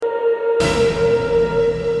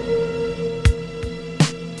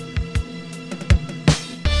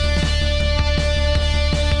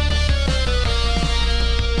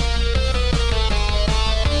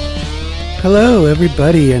Hello,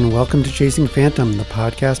 everybody, and welcome to Chasing Phantom, the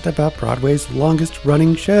podcast about Broadway's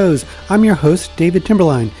longest-running shows. I'm your host, David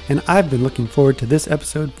Timberline, and I've been looking forward to this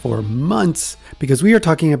episode for months because we are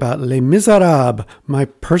talking about Les Miserables, my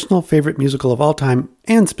personal favorite musical of all time,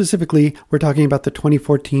 and specifically, we're talking about the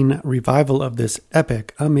 2014 revival of this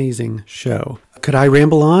epic, amazing show. Could I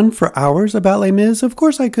ramble on for hours about Les Mis? Of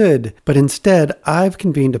course I could. But instead, I've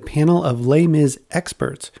convened a panel of Les Mis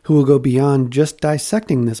experts who will go beyond just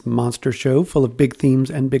dissecting this monster show full of big themes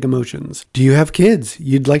and big emotions. Do you have kids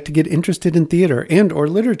you'd like to get interested in theater and or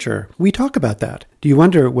literature? We talk about that. Do you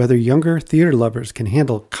wonder whether younger theater lovers can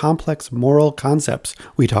handle complex moral concepts?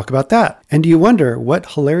 We talk about that. And do you wonder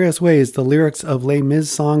what hilarious ways the lyrics of Les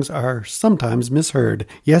Mis songs are sometimes misheard?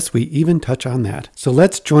 Yes, we even touch on that. So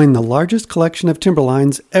let's join the largest collection of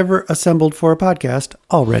Timberlines ever assembled for a podcast,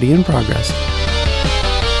 already in progress.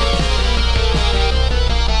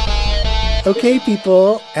 Okay,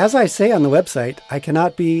 people, as I say on the website, I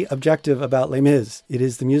cannot be objective about Les Mis. It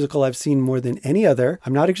is the musical I've seen more than any other.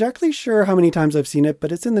 I'm not exactly sure how many times I've seen it,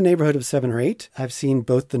 but it's in the neighborhood of 7 or 8. I've seen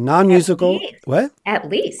both the non-musical... What? At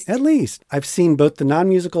least. At least. I've seen both the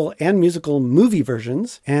non-musical and musical movie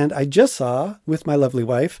versions, and I just saw, with my lovely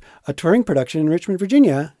wife, a touring production in Richmond,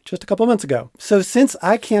 Virginia, just a couple months ago. So since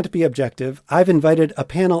I can't be objective, I've invited a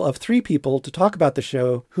panel of 3 people to talk about the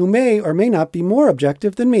show who may or may not be more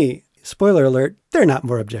objective than me. Spoiler alert, they're not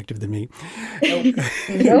more objective than me.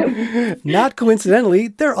 Not coincidentally,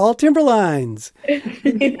 they're all Timberlines.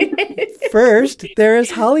 First, there is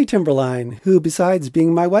Holly Timberline, who, besides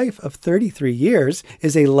being my wife of 33 years,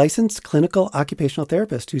 is a licensed clinical occupational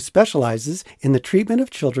therapist who specializes in the treatment of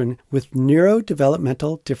children with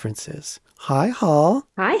neurodevelopmental differences. Hi, Hall.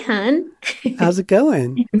 Hi, hun. How's it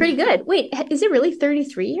going? Pretty good. Wait, is it really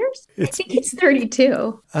 33 years? I think it's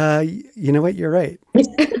 32. You know what? You're right.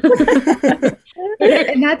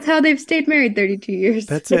 And that's how they've stayed married 32 years.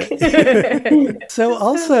 That's it. So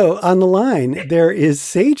also on the line, there is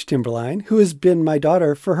Sage Timberline, who has been my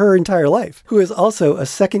daughter for her entire life, who is also a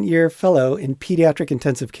second-year fellow in pediatric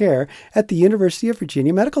intensive care at the University of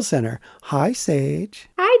Virginia Medical Center. Hi, Sage.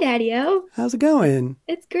 Hi, Daddy-O. How's it going?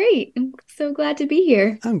 It's great. I'm so glad to be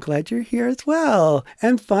here. I'm glad you're here as well.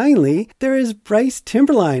 And finally, there is Bryce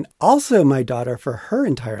Timberline, also my daughter for her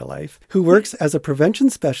entire life, who works as a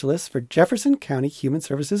prevention specialist for Jefferson County Human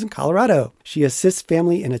Services in Colorado. She assists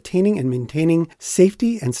family in attaining and maintaining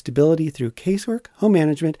safety and stability through casework, home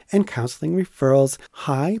management, and counseling referrals.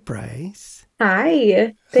 Hi, Bryce.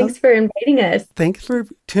 Hi. Thanks for inviting us. Thanks for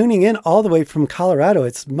tuning in all the way from Colorado.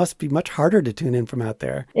 It must be much harder to tune in from out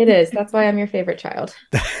there. It is. That's why I'm your favorite child.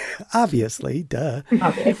 Obviously, duh.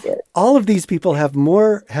 Obviously. All of these people have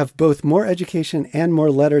both more education and more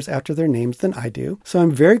letters after their names than I do. So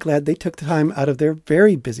I'm very glad they took the time out of their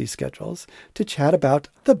very busy schedules to chat about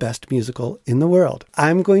the best musical in the world.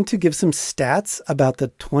 I'm going to give some stats about the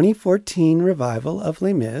 2014 revival of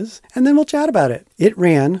Les Mis, and then we'll chat about it. It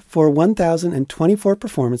ran for 1,024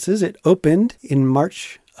 performances. It opened in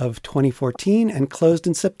March of 2014 and closed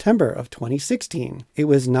in September of 2016. It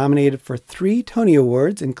was nominated for 3 Tony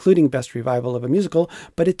Awards, including Best Revival of a Musical,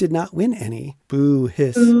 but it did not win any. Boo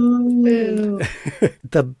hiss. Ooh.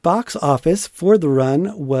 The box office for the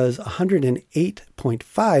run was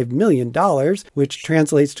 $108.5 million, which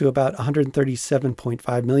translates to about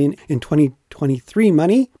 $137.5 million in 2023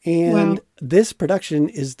 money. And wow. This production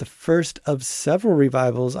is the first of several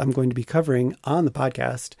revivals I'm going to be covering on the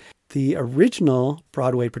podcast. The original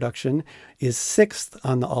Broadway production is 6th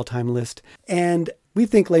on the all-time list, and we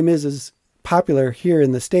think Les Mis is popular here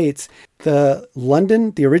in the States. The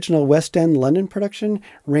original West End London production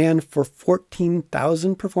ran for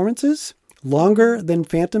 14,000 performances, longer than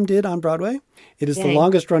Phantom did on Broadway. It is the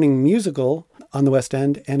longest-running musical on the West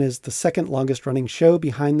End and is the second longest-running show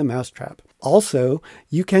behind The Mousetrap. Also,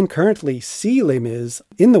 you can currently see Les Mis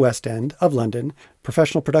in the West End of London.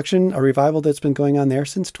 Professional production, a revival that's been going on there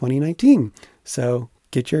since 2019. So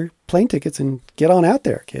get your plane tickets and get on out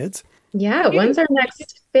there, kids. Yeah, when's our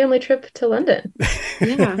next family trip to London?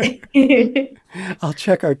 Yeah. I'll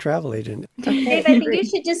check our travel agent. Dave, I think you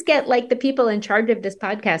should just get the people in charge of this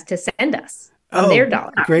podcast to send us their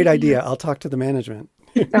dollar. Great idea. I'll talk to the management.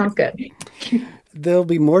 Sounds good. There'll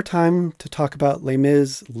be more time to talk about Les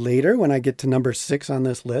Mis later when I get to number 6 on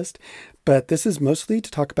this list. But this is mostly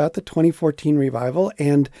to talk about the 2014 revival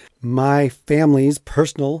and my family's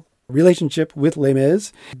personal relationship with Les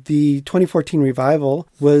Mis. The 2014 revival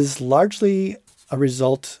was largely a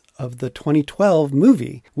result of the 2012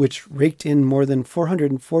 movie, which raked in more than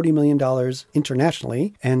 $440 million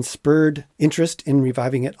internationally and spurred interest in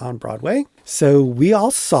reviving it on Broadway. So we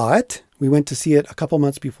all saw it. We went to see it a couple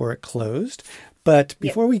months before it closed. But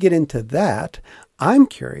before we get into that, I'm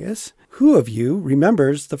curious, who of you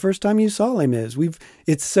remembers the first time you saw Les Mis?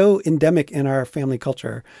 It's so endemic in our family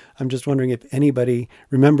culture. I'm just wondering if anybody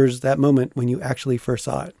remembers that moment when you actually first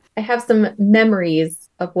saw it. I have some memories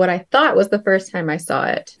of what I thought was the first time I saw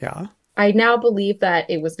it. Yeah. I now believe that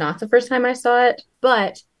it was not the first time I saw it,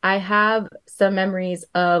 but I have some memories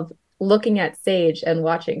of looking at Sage and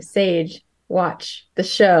watching Sage watch the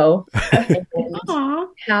show and Aw.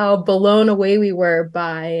 how blown away we were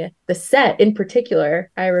by the set in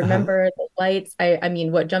particular. I remember the lights. I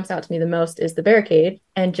mean, what jumps out to me the most is the barricade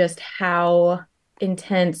and just how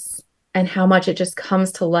intense and how much it just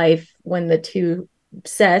comes to life when the two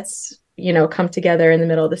sets, come together in the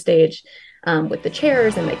middle of the stage with the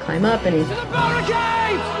chairs and they climb up and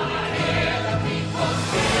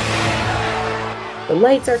the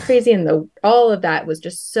lights are crazy and all of that was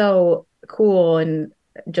just so cool and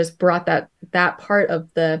just brought that part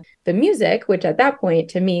of the music, which at that point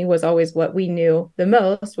to me was always what we knew the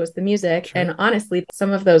most was the music. Sure. And honestly,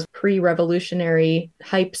 some of those pre-revolutionary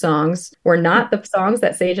hype songs were not the songs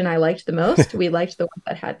that Sage and I liked the most. We liked the ones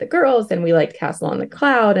that had the girls and we liked Castle on the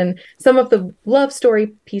Cloud and some of the love story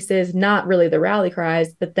pieces, not really the rally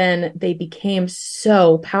cries, but then they became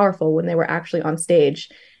so powerful when they were actually on stage.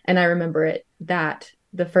 And I remember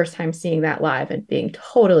the first time seeing that live and being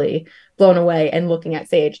totally blown away and looking at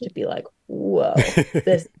Sage to be like, whoa,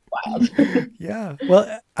 this is wild. Yeah.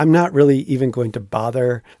 Well, I'm not really even going to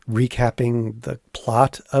bother recapping the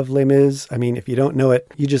plot of Les Mis. I mean, if you don't know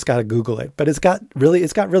it, you just got to Google it. But it's got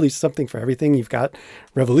really something for everything. You've got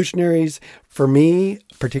revolutionaries. For me,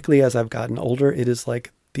 particularly as I've gotten older, it is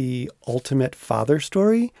like the ultimate father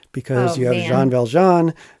story because you have Jean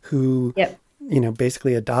Valjean who,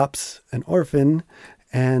 basically adopts an orphan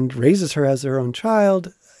and raises her as her own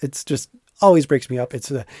child. It's just always breaks me up.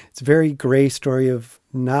 It's a very gray story of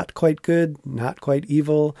not quite good, not quite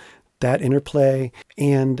evil, that interplay.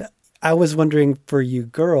 And I was wondering for you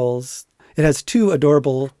girls, it has two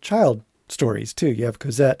adorable child stories too. You have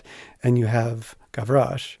Cosette and you have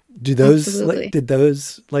Gavroche. Did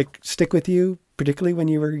those stick with you, particularly when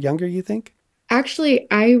you were younger, you think? Actually,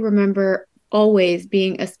 I remember always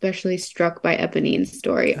being especially struck by Eponine's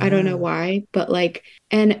story. I don't know why, but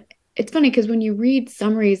and it's funny because when you read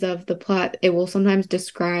summaries of the plot, it will sometimes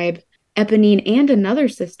describe Eponine and another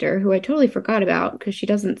sister who I totally forgot about because she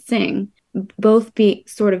doesn't sing, both be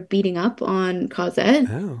sort of beating up on Cosette.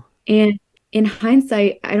 Oh. And in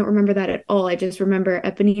hindsight, I don't remember that at all. I just remember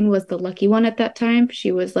Eponine was the lucky one at that time.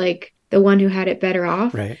 She was like the one who had it better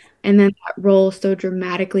off. Right. And then that role so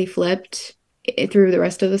dramatically flipped through the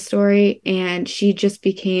rest of the story, and she just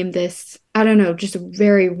became this, I don't know, just a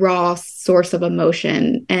very raw source of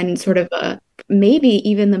emotion and sort of maybe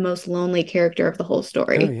even the most lonely character of the whole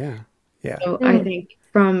story. Oh yeah. So I think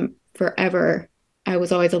from forever I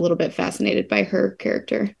was always a little bit fascinated by her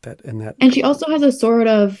character. And she also has a sort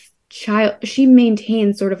of she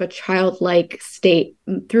maintains sort of a childlike state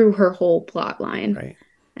through her whole plot line. Right.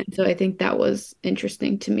 And so I think that was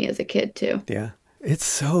interesting to me as a kid too. Yeah. It's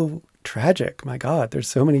so tragic. My God, there's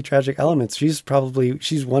so many tragic elements. She's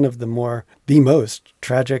one of the most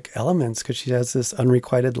tragic elements because she has this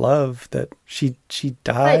unrequited love that she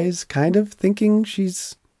dies kind of thinking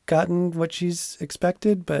she's gotten what she's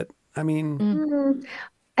expected. But I mean,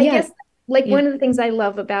 I guess one of the things I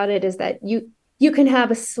love about it is that you can have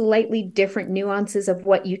a slightly different nuances of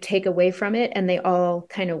what you take away from it and they all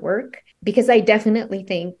kind of work, because I definitely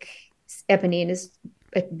think Eponine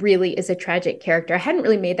really is a tragic character. I hadn't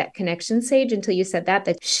really made that connection, Sage, until you said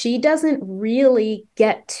that she doesn't really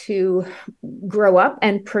get to grow up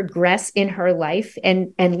and progress in her life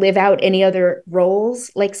and live out any other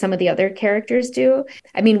roles like some of the other characters do.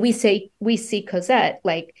 I mean, we see Cosette,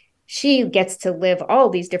 like she gets to live all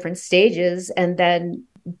these different stages and then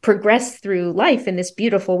progress through life in this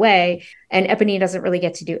beautiful way. And Eponine doesn't really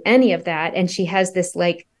get to do any of that. And she has this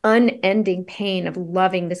like unending pain of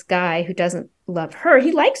loving this guy who doesn't love her.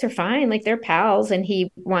 He likes her fine, like they're pals and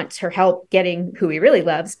he wants her help getting who he really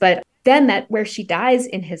loves. But then that where she dies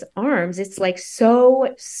in his arms, it's like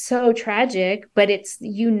so tragic, but it's,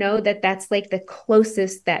 that's like the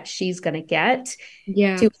closest that she's going to get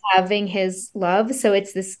to having his love. So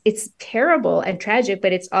it's terrible and tragic,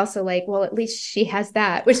 but it's also like, well, at least she has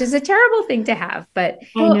that, which is a terrible thing to have. But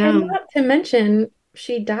and not to mention,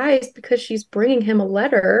 she dies because she's bringing him a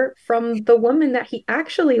letter from the woman that he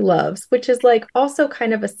actually loves, which is like also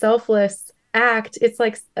kind of a selfless act. It's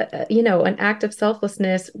like, an act of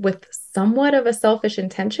selflessness with somewhat of a selfish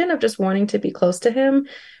intention of just wanting to be close to him,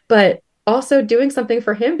 but also doing something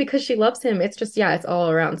for him because she loves him. It's just, it's all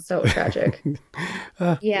around so tragic.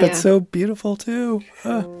 That's so beautiful too.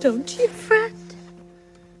 Don't you fret.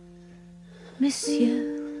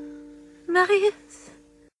 Monsieur Marius,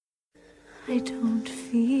 I don't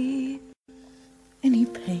feel any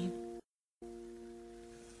pain.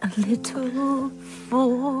 A little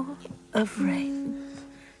fall of rain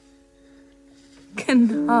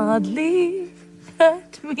can hardly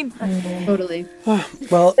hurt me now. Totally.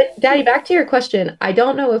 Well, But Daddy, back to your question. I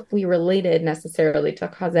don't know if we related necessarily to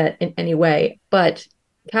Cosette in any way, but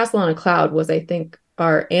Castle on a Cloud was, I think,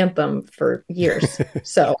 our anthem for years.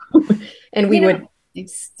 So, and we would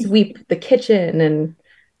sweep the kitchen and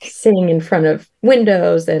sing in front of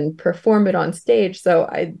windows and perform it on stage. So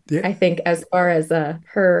I think as far as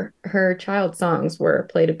her child songs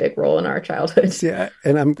played a big role in our childhood. yeah,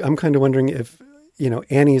 and I'm kind of wondering if,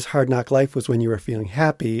 Annie's Hard Knock Life was when you were feeling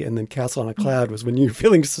happy, and then Castle on a Cloud was when you were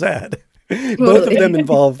feeling sad. Both of them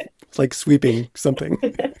involve like sweeping something.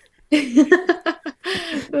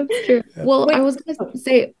 That's true. Well, I was going to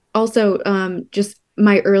say also, just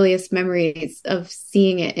my earliest memories of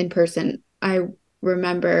seeing it in person. I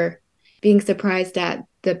remember being surprised at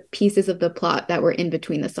the pieces of the plot that were in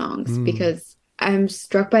between the songs, because I'm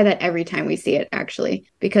struck by that every time we see it, actually,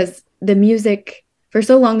 because the music, for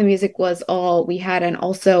so long, the music was all we had and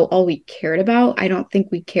also all we cared about. I don't think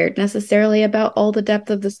we cared necessarily about all the depth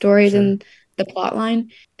of the stories and the plot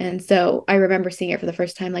line. And so I remember seeing it for the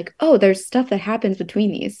first time, like, oh, there's stuff that happens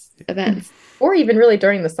between these events. Or even really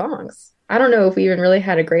during the songs. I don't know if we even really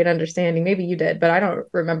had a great understanding. Maybe you did, but I don't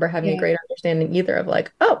remember having a great understanding either of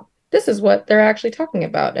like, oh, this is what they're actually talking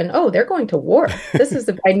about. And oh, they're going to war. This is,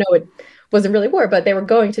 I know it wasn't really war, but they were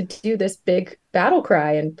going to do this big battle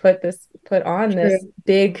cry and put on this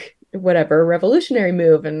big, whatever, revolutionary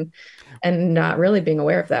move and not really being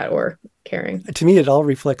aware of that or caring. To me, it all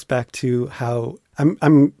reflects back to how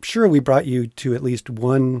I'm sure we brought you to at least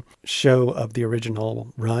one show of the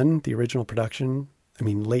original run, the original production. I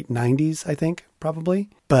mean, late 90s, I think, probably.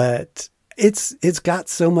 But it's got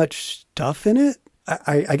so much stuff in it.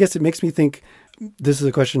 I guess it makes me think, this is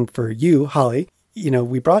a question for you, Holly.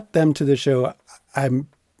 We brought them to the show, I'm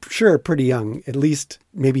sure, pretty young, at least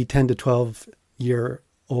maybe 10 to 12 year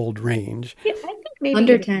old range. Yeah, I think maybe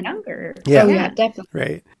Under even 10. younger. Yeah. Oh, yeah, definitely.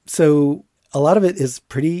 Right. So a lot of it is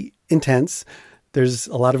pretty intense. There's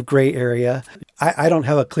a lot of gray area. I don't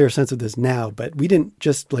have a clear sense of this now, but we didn't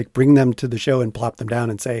just like bring them to the show and plop them down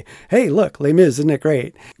and say, hey, look, Les Mis, isn't it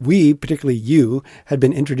great? We, particularly you, had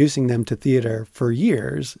been introducing them to theater for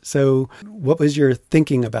years. So what was your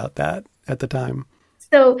thinking about that at the time?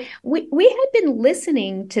 So we had been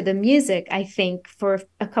listening to the music, I think, for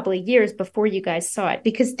a couple of years before you guys saw it,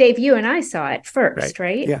 because Dave, you and I saw it first,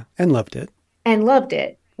 right? Yeah, and loved it. And loved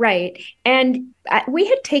it. Right. And we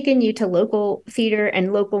had taken you to local theater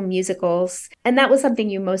and local musicals. And that was something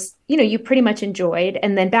you pretty much enjoyed.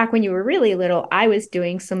 And then back when you were really little, I was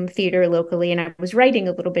doing some theater locally and I was writing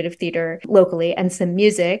a little bit of theater locally and some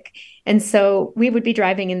music. And so we would be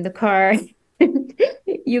driving in the car.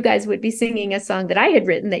 You guys would be singing a song that I had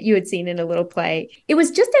written that you had seen in a little play. It was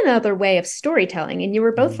just another way of storytelling. And you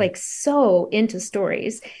were both like so into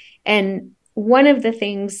stories. And one of the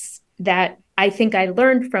things that I think I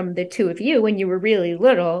learned from the two of you when you were really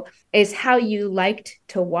little is how you liked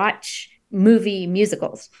to watch movie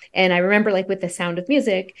musicals. And I remember, like with The Sound of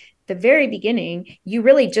Music, the very beginning, you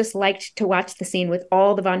really just liked to watch the scene with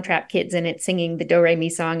all the Von Trapp kids in it singing the Do Re Mi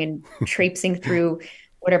song and traipsing through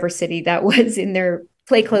whatever city that was in their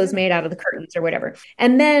play clothes made out of the curtains or whatever.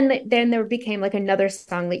 And then there became like another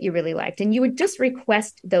song that you really liked. And you would just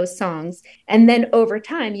request those songs. And then over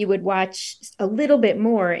time, you would watch a little bit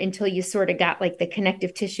more until you sort of got like the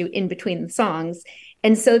connective tissue in between the songs.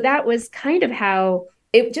 And so that was kind of how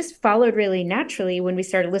it just followed really naturally when we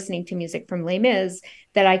started listening to music from Les Mis,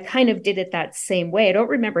 that I kind of did it that same way. I don't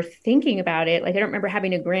remember thinking about it. Like, I don't remember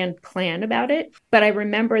having a grand plan about it, but I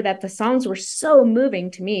remember that the songs were so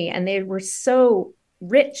moving to me and they were so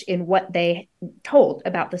rich in what they told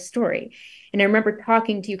about the story. And I remember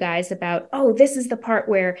talking to you guys about, oh, this is the part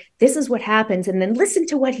where this is what happens. And then listen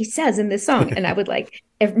to what he says in this song. And I would like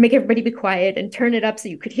make everybody be quiet and turn it up so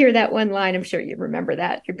you could hear that one line. I'm sure you remember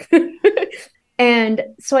that. And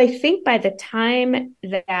so I think by the time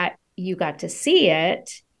that you got to see it,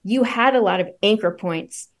 you had a lot of anchor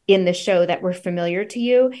points in the show that were familiar to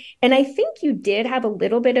you. And I think you did have a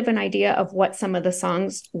little bit of an idea of what some of the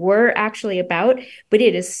songs were actually about, but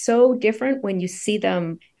it is so different when you see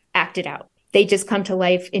them acted out. They just come to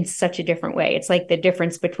life in such a different way. It's like the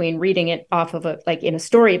difference between reading it off of like in a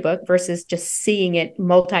storybook versus just seeing it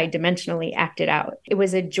multidimensionally acted out. It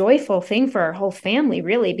was a joyful thing for our whole family,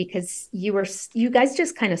 really, because you guys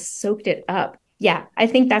just kind of soaked it up. Yeah, I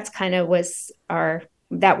think that's kind of was our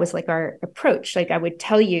that was like our approach. Like I would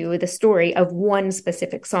tell you the story of one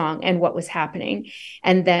specific song and what was happening.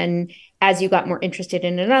 And then as you got more interested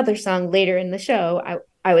in another song later in the show,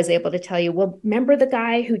 I was able to tell you, well, remember the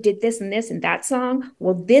guy who did this and that song?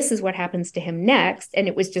 Well, this is what happens to him next. And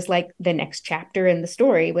it was just like the next chapter in the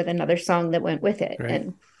story with another song that went with it. Right.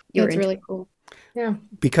 And that's really cool. Yeah.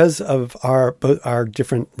 Because of both our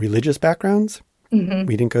different religious backgrounds, Mm-hmm.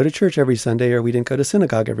 we didn't go to church every Sunday, or we didn't go to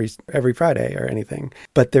synagogue every Friday or anything.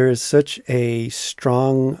 But there is such a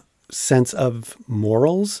strong sense of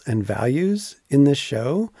morals and values in this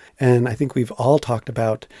show. And I think we've all talked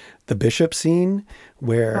about the bishop scene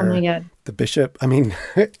where Oh my God. the bishop, I mean,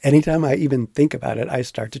 anytime I even think about it, I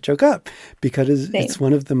start to choke up because it's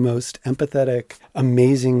one of the most empathetic,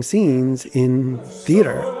 amazing scenes in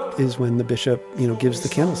theater is when the bishop, gives the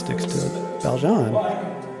candlesticks to Valjean.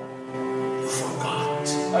 Forgot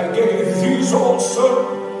I gave these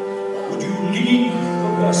also. Would you leave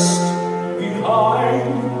the rest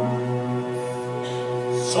behind?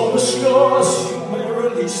 So, messieurs, you may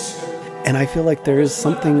release him. And I feel like there is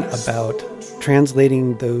something about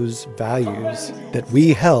translating those values that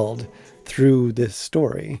we held through this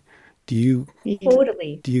story. Do you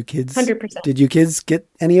kids 100%. Did you kids get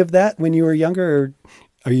any of that when you were younger, or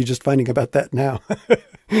are you just finding about that now?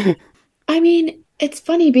 I mean, it's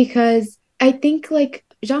funny because I think like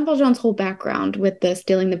Jean Valjean's whole background with the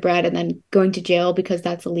stealing the bread and then going to jail because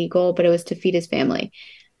that's illegal, but it was to feed his family.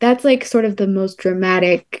 That's like sort of the most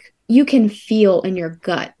dramatic. You can feel in your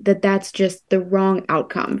gut that that's just the wrong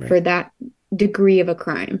outcome for that degree of a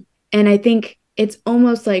crime. And I think it's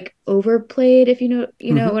almost like overplayed, if you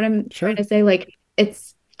know what I'm trying to say. Like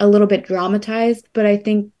it's a little bit dramatized, but I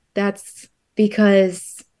think that's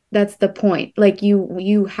because that's the point. Like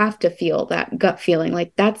you have to feel that gut feeling,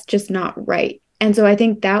 like that's just not right. And so I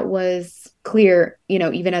think that was clear,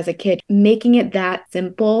 even as a kid, making it that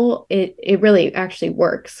simple, it really actually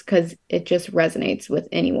works because it just resonates with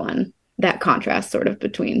anyone. That contrast sort of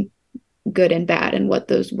between good and bad and what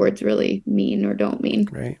those words really mean or don't mean.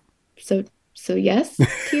 Right. So yes,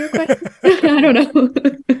 to your question. I don't know.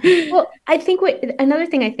 Well, I think another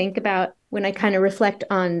thing I think about when I kind of reflect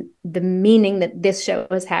on the meaning that this show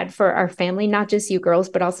has had for our family, not just you girls,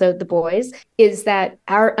 but also the boys, is that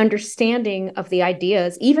our understanding of the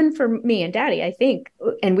ideas, even for me and Daddy, I think,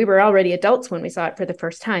 and we were already adults when we saw it for the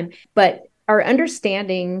first time, but our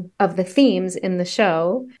understanding of the themes in the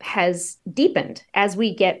show has deepened as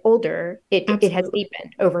we get older. It has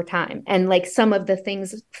deepened over time. And like some of the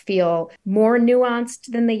things feel more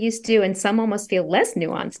nuanced than they used to, and some almost feel less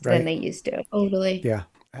nuanced than they used to. Totally. Yeah.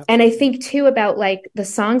 And I think too about like the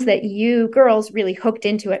songs that you girls really hooked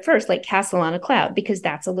into at first, like Castle on a Cloud, because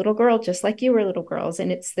that's a little girl just like you were little girls.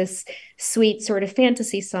 And it's this sweet sort of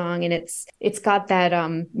fantasy song. And it's got that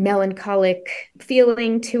melancholic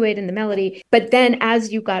feeling to it in the melody. But then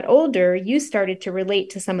as you got older, you started to relate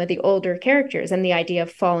to some of the older characters and the idea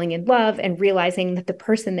of falling in love and realizing that the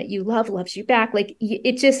person that you love loves you back. Like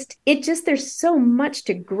it just there's so much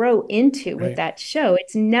to grow into with that show.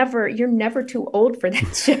 You're never too old for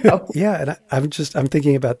that show. Yeah, and I'm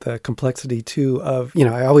thinking about the complexity too of,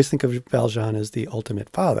 I always think of Valjean as the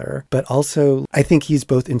ultimate father, but also I think he's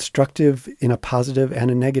both instructive in a positive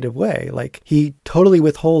and a negative way. Like he totally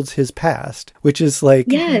withholds his past, which is like,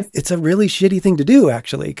 it's a really shitty thing to do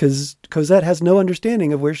actually, because Cosette has no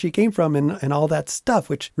understanding of where she came from and all that stuff,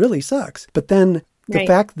 which really sucks. But then the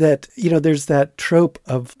fact that, there's that trope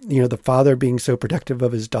of, the father being so protective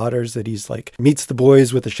of his daughters that he's like meets the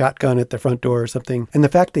boys with a shotgun at the front door or something. And the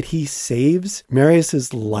fact that he saves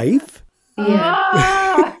Marius's life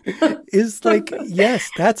is like, yes,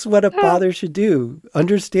 that's what a father should do.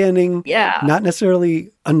 Understanding, not necessarily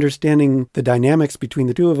understanding the dynamics between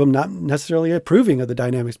the two of them, not necessarily approving of the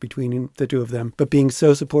dynamics between the two of them, but being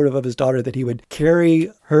so supportive of his daughter that he would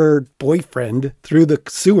carry her boyfriend through the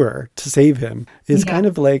sewer to save him is kind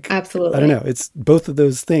of like, absolutely. I don't know. It's both of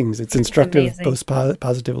those things. It's instructive both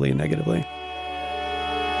positively and negatively.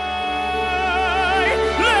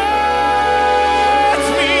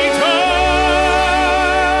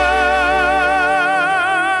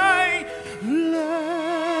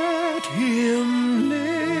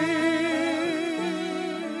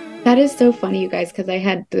 That is so funny, you guys, because I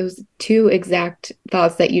had those two exact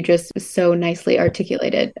thoughts that you just so nicely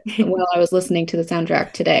articulated while I was listening to the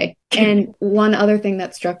soundtrack today. And one other thing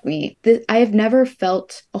that struck me, I have never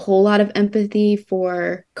felt a whole lot of empathy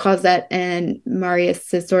for Cosette and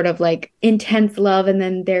Marius' sort of like intense love, and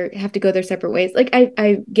then they have to go their separate ways. Like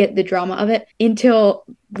I get the drama of it until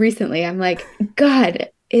recently. I'm like, God,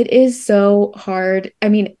 It is so hard. I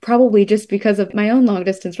mean, probably just because of my own long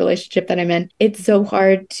distance relationship that I'm in, it's so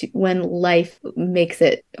hard when life makes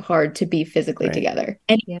it hard to be physically together.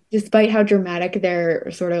 And despite how dramatic their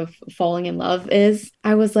sort of falling in love is,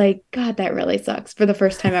 I was like, God, that really sucks for the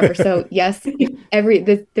first time ever. So yes,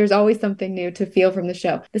 there's always something new to feel from the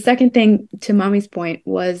show. The second thing, to Mommy's point,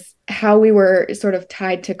 was how we were sort of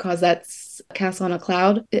tied to Cosette's Castle on a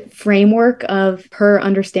Cloud framework of her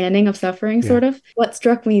understanding of suffering, sort of. What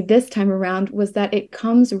struck me this time around was that it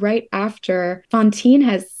comes right after Fantine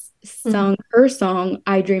has sung her song,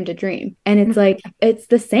 I Dreamed a Dream. And it's like, it's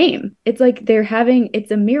the same. It's like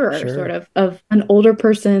it's a mirror sort of an older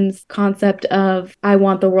person's concept of, I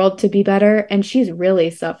want the world to be better. And she's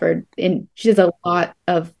really suffered, and she has a lot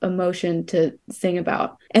of emotion to sing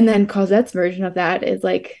about. And then Cosette's version of that is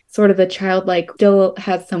like sort of the childlike, still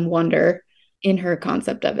has some wonder in her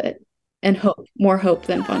concept of it, and hope, more hope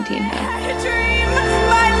than Fantine had.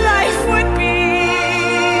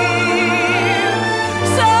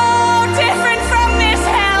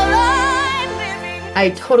 I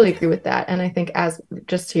totally agree with that. And I think, as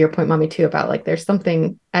just to your point, Mommy, too, about like there's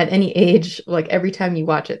something at any age, like every time you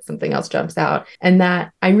watch it, something else jumps out. And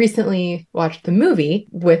that I recently watched the movie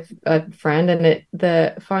with a friend, and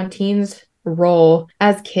the Fantine's role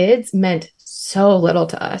as kids meant so little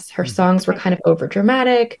to us. Her songs were kind of over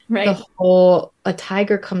dramatic. The whole "a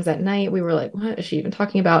tiger comes at night," we were like, what is she even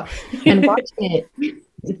talking about? And watching it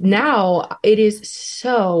now, it is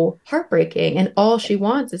so heartbreaking, and all she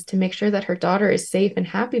wants is to make sure that her daughter is safe and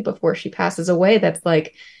happy before she passes away. That's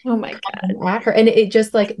like, oh my God, at her. And it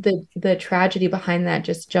just like the tragedy behind that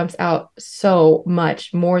just jumps out so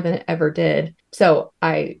much more than it ever did. So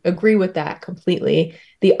I agree with that completely.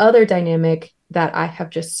 The other dynamic that I have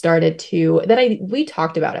just started to, we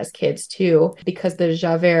talked about as kids too, because the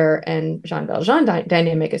Javert and Jean Valjean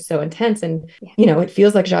dynamic is so intense. And, you know, it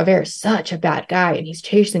feels like Javert is such a bad guy, and he's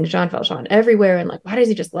chasing Jean Valjean everywhere. And like, why does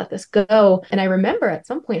he just let this go? And I remember at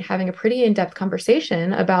some point having a pretty in-depth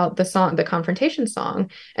conversation about the song, the Confrontation song,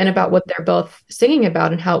 and about what they're both singing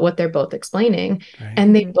about and what they're both explaining.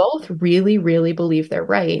 And they both really, really believe they're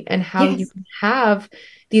right. And how you can have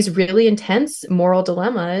these really intense moral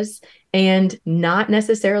dilemmas and not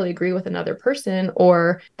necessarily agree with another person,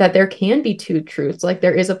 or that there can be two truths. Like,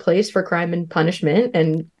 there is a place for crime and punishment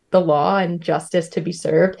and the law and justice to be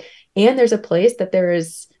served. And there's a place that there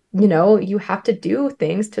is, you know, you have to do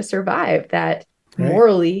things to survive that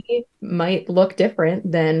morally might look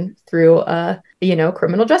different than through a, you know,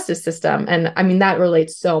 criminal justice system. And I mean, that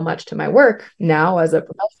relates so much to my work now as a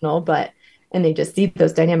professional, and they just see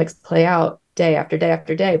those dynamics play out day after day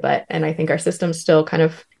after day. And I think our systems still kind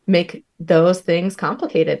of make those things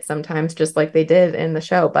complicated sometimes, just like they did in the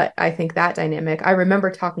show. But I think that dynamic, I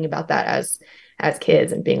remember talking about that as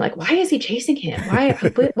kids and being like, why is he chasing him? Why,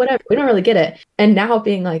 whatever, we don't really get it. And now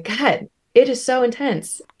being like, God, it is so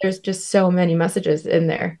intense. There's just so many messages in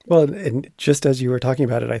there. Well, and just as you were talking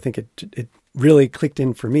about it, I think it really clicked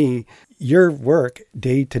in for me. Your work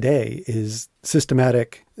day to day is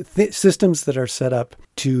systematic systems that are set up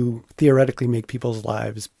to theoretically make people's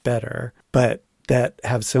lives better, but that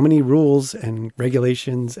have so many rules and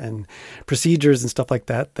regulations and procedures and stuff like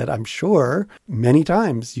that, that I'm sure many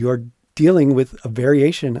times you're dealing with a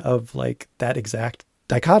variation of like that exact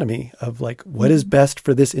dichotomy of like, what is best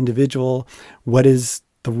for this individual? What is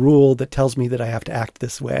the rule that tells me that I have to act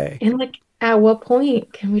this way? And like, at what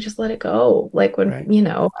point can we just let it go? Like when, you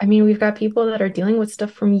know, I mean, we've got people that are dealing with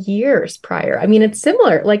stuff from years prior. I mean, it's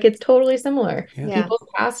similar, like it's totally similar. People's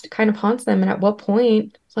past kind of haunts them. And at what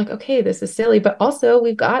point it's like, okay, this is silly, but also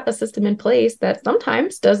we've got a system in place that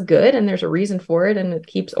sometimes does good and there's a reason for it and it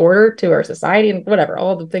keeps order to our society and whatever,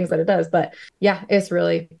 all the things that it does. But yeah, it's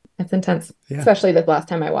intense, especially the last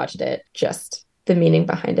time I watched it, just the meaning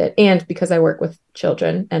behind it. And because I work with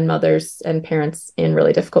children and mothers and parents in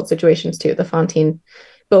really difficult situations too, the Fantine,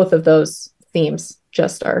 both of those themes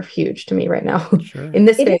just are huge to me right now. In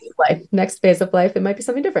this phase of life. Next phase of life, it might be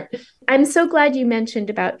something different. I'm so glad you mentioned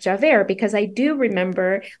about Javert, because I do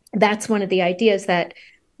remember that's one of the ideas that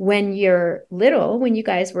when you're little, when you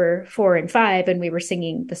guys were 4 and 5 and we were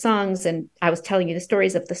singing the songs and I was telling you the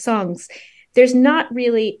stories of the songs, there's not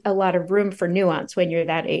really a lot of room for nuance when you're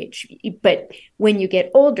that age. But when you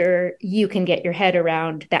get older, you can get your head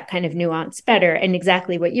around that kind of nuance better. And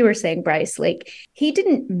exactly what you were saying, Bryce, like he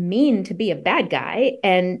didn't mean to be a bad guy.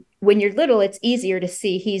 And when you're little, it's easier to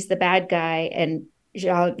see he's the bad guy and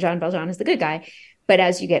Jean Valjean is the good guy. But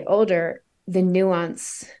as you get older, the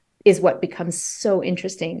nuance is what becomes so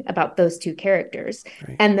interesting about those two characters.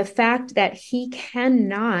 And the fact that he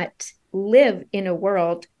cannot live in a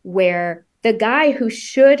world where the guy who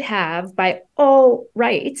should have, by all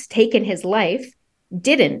rights, taken his life,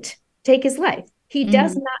 didn't take his life. He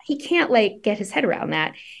does not, he can't like get his head around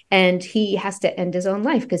that. And he has to end his own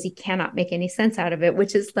life because he cannot make any sense out of it,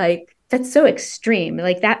 which is like, that's so extreme.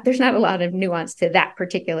 Like that, there's not a lot of nuance to that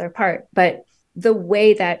particular part, but the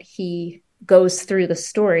way that he goes through the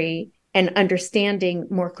story and understanding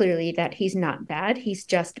more clearly that he's not bad, he's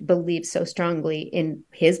just believes so strongly in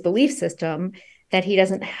his belief system that he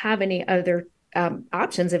doesn't have any other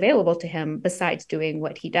options available to him besides doing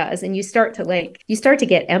what he does. And you start to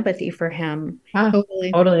get empathy for him.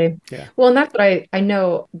 Totally. Yeah. Well, and that's what I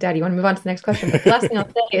know, Dad, you want to move on to the next question? But the last thing I'll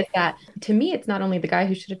say is that to me, it's not only the guy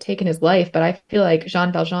who should have taken his life, but I feel like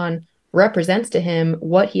Jean Valjean represents to him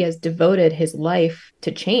what he has devoted his life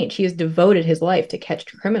to change. He has devoted his life to catch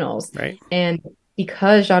criminals. Right. And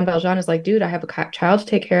because Jean Valjean is like, dude, I have a child to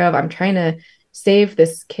take care of. I'm trying to save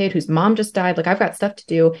this kid whose mom just died. Like, I've got stuff to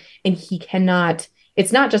do. And he cannot,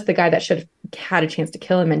 it's not just the guy that should have had a chance to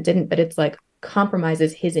kill him and didn't, but it's like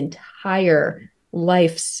compromises his entire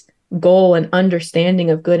life's goal and understanding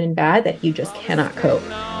of good and bad that he just cannot cope.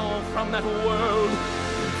 From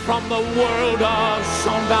the world of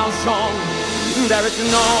Jean Valjean, there is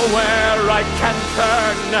nowhere I can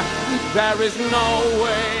turn. There is no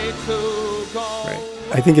way to go.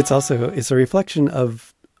 Right. I think it's a reflection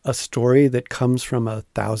of a story that comes from a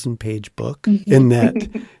 1,000-page book. In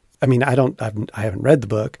that, I mean, I haven't read the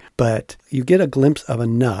book, but you get a glimpse of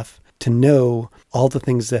enough to know all the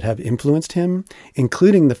things that have influenced him,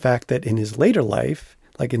 including the fact that in his later life,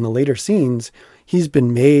 like in the later scenes, he's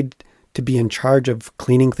been made to be in charge of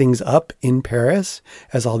cleaning things up in Paris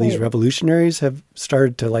as all these revolutionaries have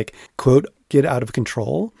started to, like, quote, get out of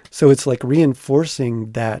control. So it's like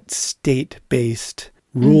reinforcing that state-based,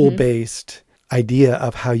 rule-based idea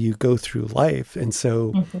of how you go through life. And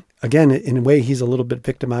so again, in a way, he's a little bit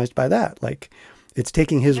victimized by that. Like, it's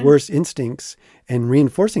taking his worst instincts and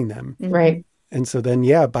reinforcing them. Right. And so then,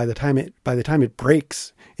 by the time it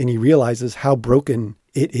breaks and he realizes how broken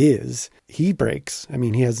it is, he breaks. I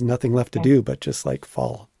mean, he has nothing left to do but just like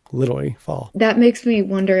literally fall. That makes me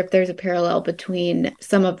wonder if there's a parallel between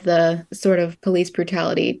some of the sort of police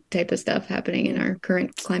brutality type of stuff happening in our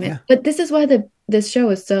current climate. Yeah. But this is why this show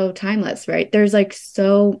is so timeless, right? There's like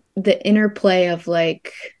the interplay of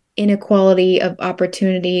like inequality of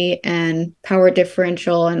opportunity and power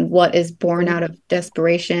differential and what is born out of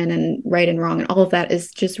desperation and right and wrong and all of that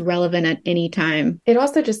is just relevant at any time. It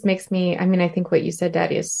also just makes me, I mean, I think what you said,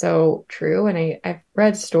 Daddy, is so true. And I've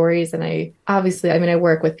read stories and I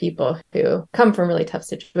work with people who come from really tough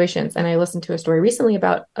situations. And I listened to a story recently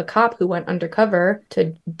about a cop who went undercover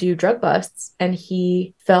to do drug busts. And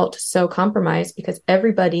he felt so compromised because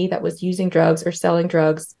everybody that was using drugs or selling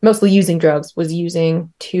drugs, mostly using drugs, was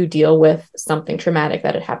using to deal with something traumatic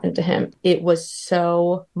that had happened to him. It was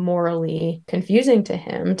so morally confusing to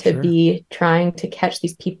him to be trying to catch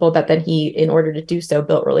these people that then he, in order to do so,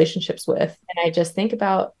 built relationships with. And I just think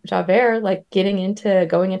about Javert, like going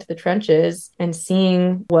into the trenches and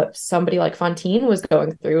seeing what somebody like Fantine was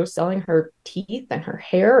going through, selling her teeth and her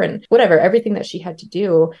hair and whatever, everything that she had to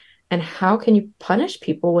do. And how can you punish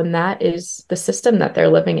people when that is the system that they're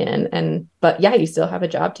living in? But you still have a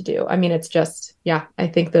job to do. I mean, it's just, I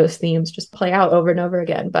think those themes just play out over and over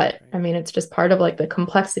again. But I mean, it's just part of like the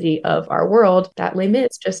complexity of our world that Les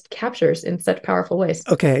Mis just captures in such powerful ways.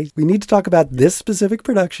 Okay, we need to talk about this specific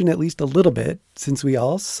production at least a little bit since we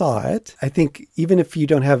all saw it. I think even if you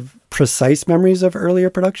don't have precise memories of earlier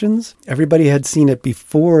productions, everybody had seen it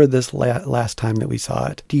before this last time that we saw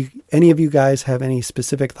it. Do any of you guys have any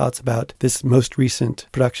specific thoughts about this most recent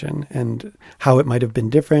production and how it might have been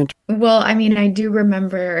different? Well, I mean, I do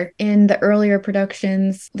remember in the earlier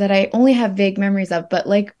productions that I only have vague memories of, but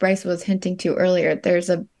like Bryce was hinting to earlier,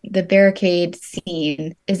 the barricade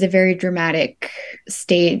scene is a very dramatic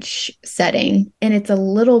stage setting. And it's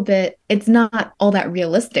not all that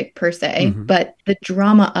realistic per se, but the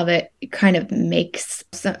drama of it kind of makes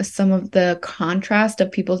some of the contrast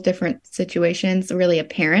of people's different situations really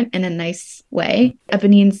apparent in a nice way.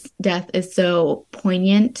 Eponine's death is so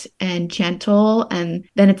poignant and gentle, and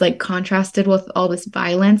then it's like contrasted with all this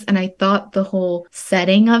violence. And I thought the whole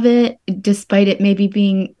setting of it, despite it maybe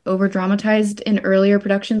being over dramatized in earlier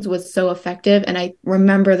productions, was so effective. And I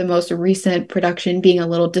remember the most recent production being a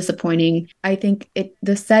little disappointing. I think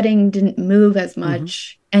the setting didn't move as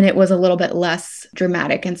much and it was a little bit less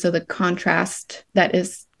dramatic. And so the contrast that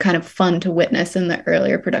is kind of fun to witness in the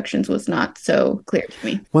earlier productions was not so clear to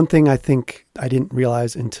me. One thing I think I didn't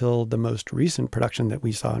realize until the most recent production that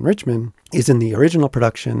we saw in Richmond is in the original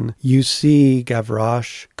production, you see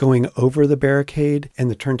Gavroche going over the barricade and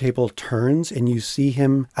the turntable turns and you see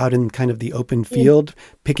him out in kind of the open field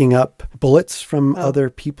picking up bullets from other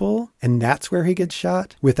people. And that's where he gets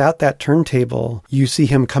shot. Without that turntable, you see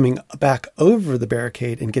him coming back over the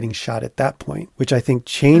barricade and getting shot at that point, which I think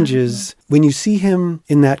changes. When you see him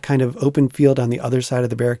in that kind of open field on the other side of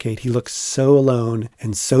the barricade, he looks so alone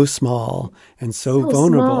and so small and so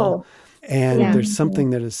vulnerable. Small. And there's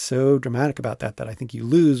something that is so dramatic about that I think you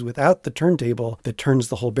lose without the turntable that turns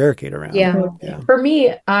the whole barricade around. Yeah. For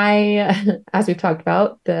me, as we've talked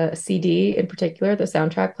about, the CD in particular, the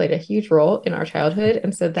soundtrack played a huge role in our childhood.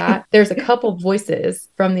 And so that there's a couple voices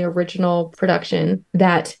from the original production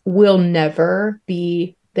that will never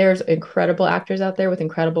be. There's incredible actors out there with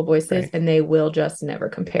incredible voices, and they will just never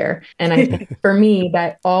compare. And I think for me,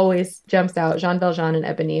 that always jumps out. Jean Valjean and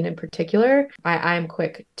Eponine in particular, I'm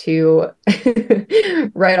quick to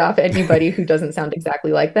write off anybody who doesn't sound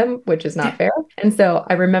exactly like them, which is not fair. And so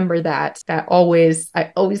I remember that I always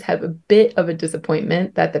have a bit of a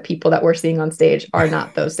disappointment that the people that we're seeing on stage are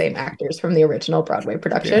not those same actors from the original Broadway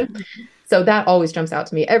production. So that always jumps out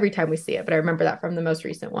to me every time we see it. But I remember that from the most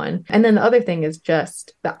recent one. And then the other thing is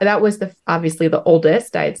just that was obviously the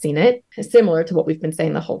oldest I had seen it, similar to what we've been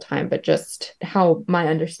saying the whole time, but just how my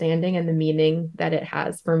understanding and the meaning that it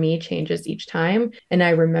has for me changes each time. And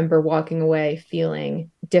I remember walking away feeling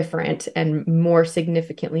different and more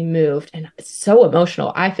significantly moved and so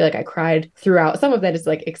emotional. I feel like I cried throughout. Some of that is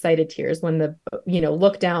like excited tears when the,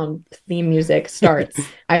 look down theme music starts.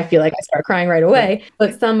 I feel like I start crying right away.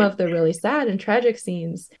 But some of the really sad and tragic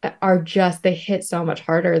scenes are just, they hit so much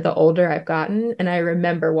harder the older I've gotten. And I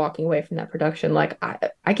remember walking away from that production like,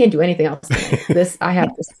 I can't do anything else tonight. I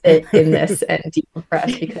have to sit in this and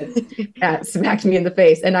decompress because that smacked me in the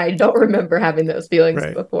face. And I don't remember having those feelings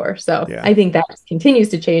before. So I think that continues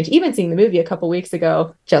to change. Even seeing the movie a couple weeks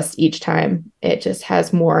ago, just each time it just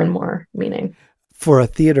has more and more meaning. For a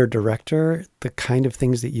theater director, the kind of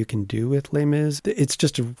things that you can do with Les Mis, it's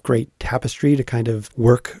just a great tapestry to kind of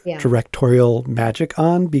work directorial magic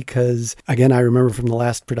on because, again, I remember from the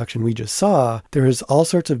last production we just saw, there was all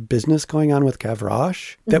sorts of business going on with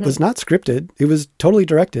Gavroche that was not scripted. It was totally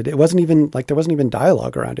directed. It wasn't even like there wasn't even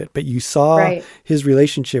dialogue around it, but you saw his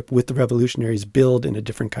relationship with the revolutionaries build in a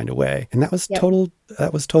different kind of way. And that was total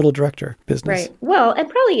director business. Right. Well, and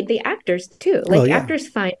probably the actors too. Actors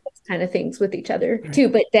find those kind of things with each other too.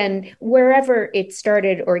 But then wherever it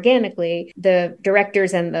started organically, the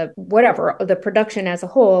directors and the production as a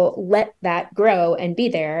whole let that grow and be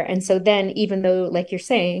there. And so then even though, like you're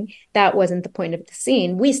saying, that wasn't the point of the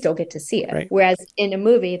scene, we still get to see it. Right. Whereas in a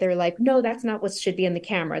movie, they're like, no, that's not what should be in the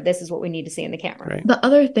camera. This is what we need to see in the camera. Right. The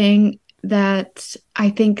other thing that I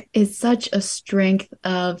think is such a strength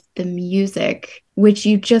of the music, which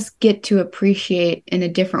you just get to appreciate in a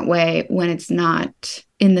different way when it's not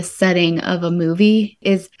in the setting of a movie,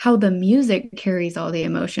 is how the music carries all the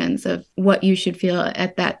emotions of what you should feel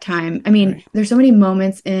at that time. I mean, there's so many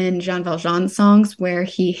moments in Jean Valjean's songs where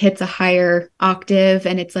he hits a higher octave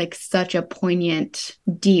and it's like such a poignant,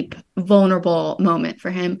 deep, vulnerable moment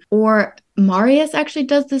for him. Or Marius actually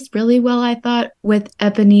does this really well, I thought, with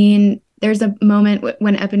Eponine. There's a moment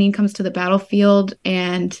when Eponine comes to the battlefield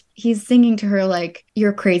and he's singing to her like,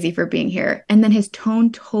 you're crazy for being here. And then his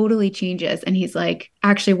tone totally changes. And he's like,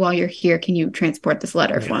 actually, while you're here, can you transport this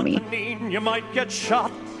letter for me? You might get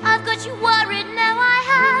shot. I've got you worried now I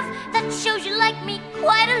have. That shows you like me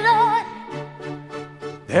quite a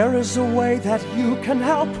lot. There is a way that you can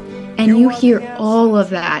help. And you hear all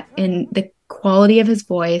of that in the quality of his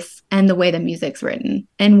voice and the way the music's written.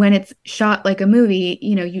 And when it's shot like a movie,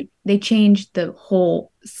 they change the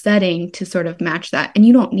whole setting to sort of match that. And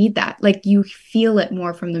you don't need that. Like you feel it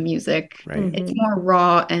more from the music. Right. It's more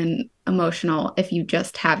raw and emotional if you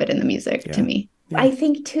just have it in the music to me. I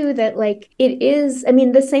think too that it is,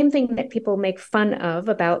 the same thing that people make fun of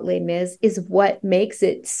about Les Mis is what makes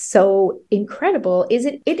it so incredible is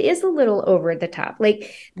it is a little over the top.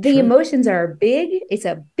 Like the emotions are big. It's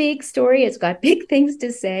a big story. It's got big things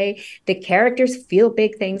to say. The characters feel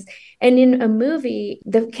big things. And in a movie,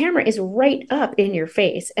 the camera is right up in your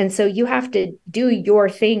face. And so you have to do your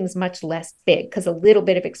things much less big because a little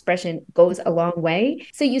bit of expression goes a long way.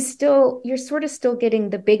 So you're sort of still getting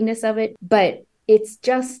the bigness of it, but it's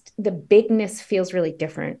just the bigness feels really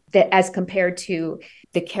different as compared to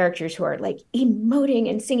the characters who are like emoting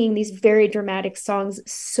and singing these very dramatic songs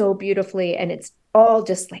so beautifully. And it's all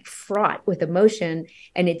just like fraught with emotion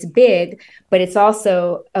and it's big, but it's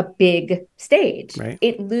also a big stage. Right.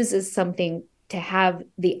 It loses something to have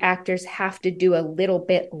the actors have to do a little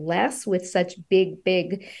bit less with such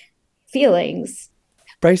big feelings.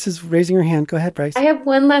 Bryce is raising her hand. Go ahead, Bryce. I have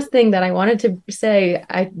one last thing that I wanted to say.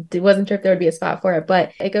 I wasn't sure if there would be a spot for it,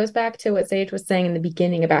 but it goes back to what Sage was saying in the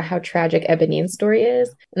beginning about how tragic Ebonine's story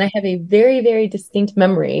is. And I have a very, very distinct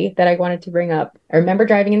memory that I wanted to bring up. I remember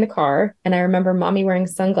driving in the car, and I remember Mommy wearing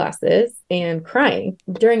sunglasses and crying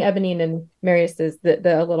during Eponine and Marius's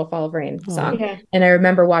the Little Fall of Rain song. Yeah. And I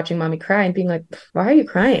remember watching Mommy cry and being like, why are you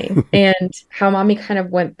crying? And how Mommy kind of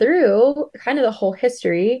went through kind of the whole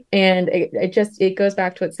history. And it goes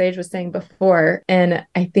back to what Sage was saying before. And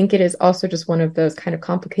I think it is also just one of those kind of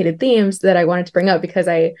complicated themes that I wanted to bring up, because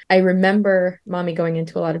I remember Mommy going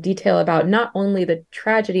into a lot of detail about not only the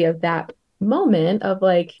tragedy of that moment of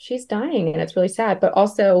like she's dying and it's really sad, but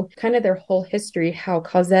also kind of their whole history, how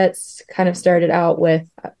Cosette's kind of started out with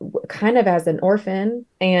kind of as an orphan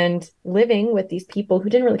and living with these people who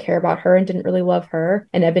didn't really care about her and didn't really love her,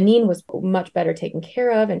 and Eponine was much better taken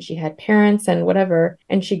care of, and she had parents and whatever,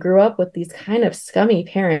 and she grew up with these kind of scummy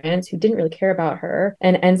parents who didn't really care about her,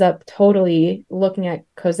 and ends up totally looking at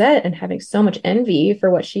Cosette and having so much envy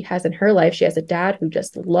for what she has in her life. She has a dad who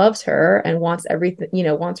just loves her and wants everything,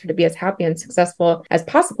 wants her to be as happy and successful as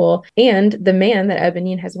possible, and the man that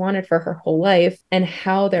Eponine has wanted for her whole life, and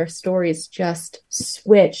how their stories just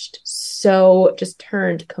switched, so just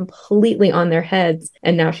turned completely on their heads,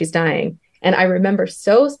 and now she's dying. And I remember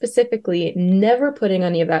so specifically never putting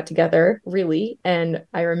any of that together, really. And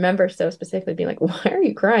I remember so specifically being like, why are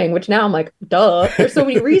you crying? Which now I'm like, duh, there's so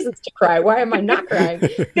many reasons to cry. Why am I not crying?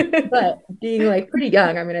 But being like pretty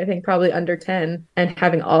young, I mean, I think probably under 10, and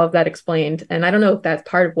having all of that explained. And I don't know if that's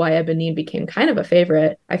part of why Eponine became kind of a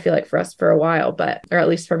favorite, I feel like, for us for a while, or at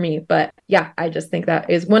least for me. But yeah, I just think that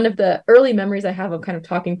is one of the early memories I have of kind of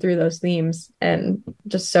talking through those themes, and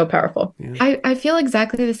just so powerful. Yeah. I feel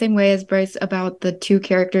exactly the same way as Bryce about the two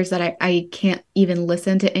characters that I can't even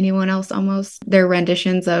listen to anyone else, almost their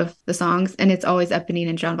renditions of the songs, and it's always Eponine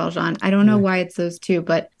and Jean Valjean. I don't know why it's those two,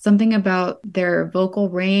 but something about their vocal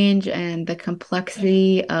range and the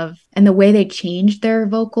complexity of, and the way they change their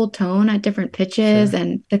vocal tone at different pitches,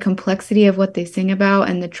 and the complexity of what they sing about,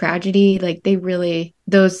 and the tragedy, like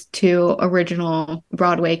those two original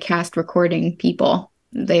Broadway cast recording people,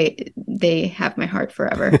 they have my heart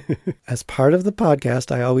forever. As part of the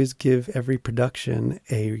podcast, I always give every production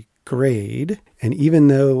a grade. And even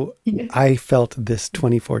though I felt this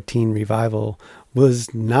 2014 revival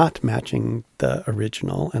was not matching the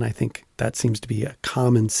original, and I think that seems to be a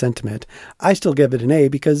common sentiment, I still give it an A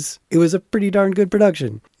because it was a pretty darn good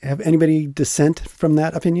production. Have anybody dissent from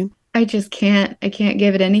that opinion? I can't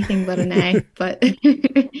give it anything but an A, but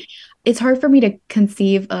it's hard for me to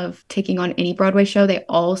conceive of taking on any Broadway show. They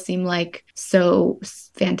all seem like so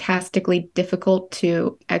fantastically difficult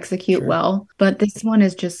to execute well, but this one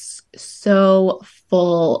is just so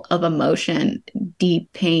full of emotion,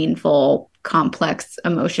 deep, painful, complex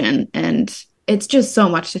emotion, and it's just so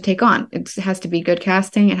much to take on. It has to be good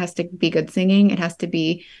casting. It has to be good singing. It has to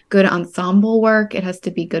be good ensemble work. It has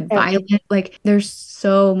to be good violin. Like, there's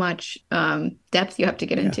so much depth you have to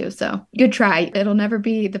get into. So good try. It'll never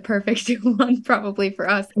be the perfect one probably for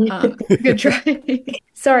us. Good try.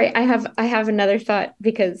 Sorry, I have another thought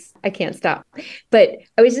because I can't stop. But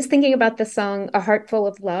I was just thinking about the song A Heart Full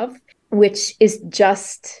of Love, which is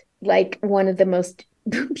just like one of the most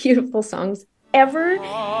beautiful songs ever.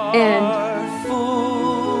 And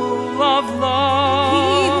full of love,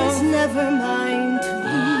 he was never mine to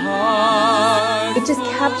it just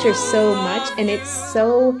captures so much, and it's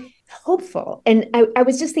so hopeful. And I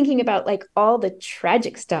was just thinking about like all the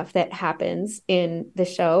tragic stuff that happens in the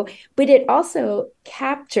show, but it also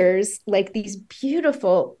captures like these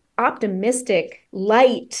beautiful, optimistic,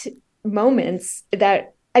 light moments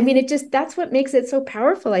that, I mean, that's what makes it so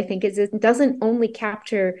powerful, I think, is it doesn't only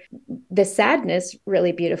capture the sadness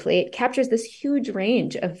really beautifully, it captures this huge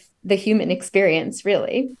range of the human experience,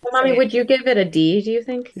 really. Mommy, would you give it a D, do you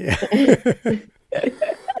think? Yeah.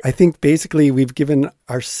 I think basically we've given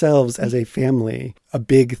ourselves as a family a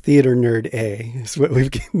big theater nerd A, is what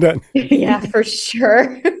we've done. Yeah, for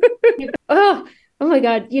sure. Oh my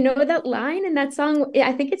God. You know that line in that song,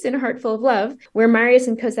 I think it's in A Heart Full of Love, where Marius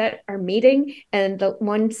and Cosette are meeting, and the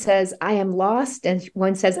one says, I am lost, and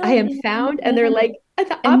one says, I am found. And they're like at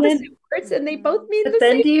the opposite words, and they both mean the same.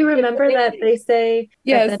 Then do you remember that they say,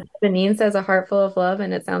 yes, that Eponine says a heart full of love,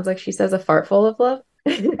 and it sounds like she says a fart full of love?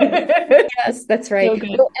 Yes, that's right. So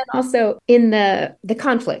good. Oh, and also in the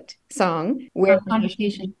conflict song where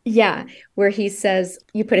Conversation. where he says,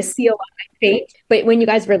 "You put a seal on my face," but when you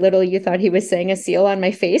guys were little, you thought he was saying a seal on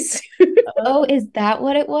my face. Oh, is that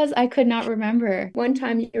what it was? I could not remember. One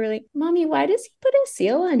time you were like, "Mommy, why does he put a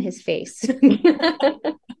seal on his face?"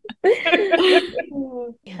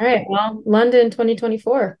 All right. Well, London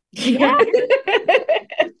 2024. Yeah.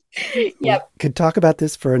 Yep, Could talk about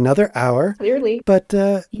this for another hour, clearly. but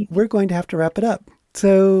we're going to have to wrap it up.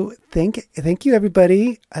 So thank you,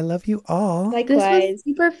 everybody. I love you all. This Likewise. was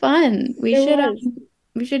super fun. We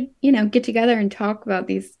should, get together and talk about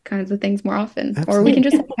these kinds of things more often. Or we can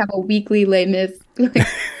just have a weekly Les Mis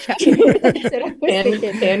chat. That's what I was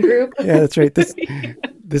thinking. Fan group. Yeah, that's right. This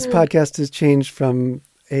podcast has changed from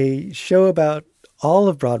a show about all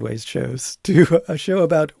of Broadway's shows to a show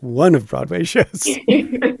about one of Broadway's shows.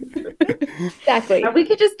 Exactly. We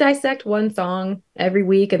could just dissect one song every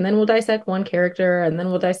week, and then we'll dissect one character, and then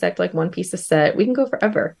we'll dissect like one piece of set. We can go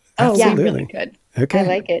forever. Oh, yeah, Absolutely. really good. Okay. I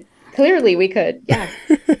like it. Clearly we could. Yeah.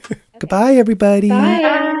 Goodbye, everybody.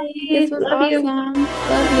 Bye. This was Love you. awesome.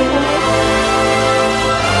 Love you.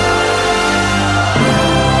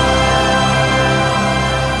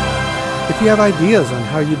 If you have ideas on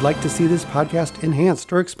how you'd like to see this podcast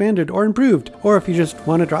enhanced or expanded or improved, or if you just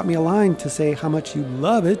want to drop me a line to say how much you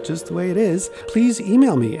love it just the way it is, please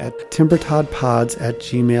email me at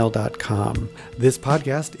timbertoddpods@gmail.com. This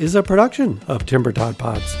podcast is a production of Timber Todd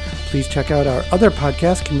Pods. Please check out our other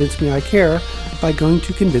podcast, Convince Me I Care, by going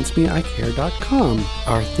to convincemeicare.com.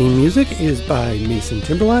 Our theme music is by Mason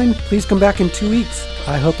Timberline. Please come back in 2 weeks.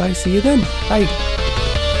 I hope I see you then. Bye.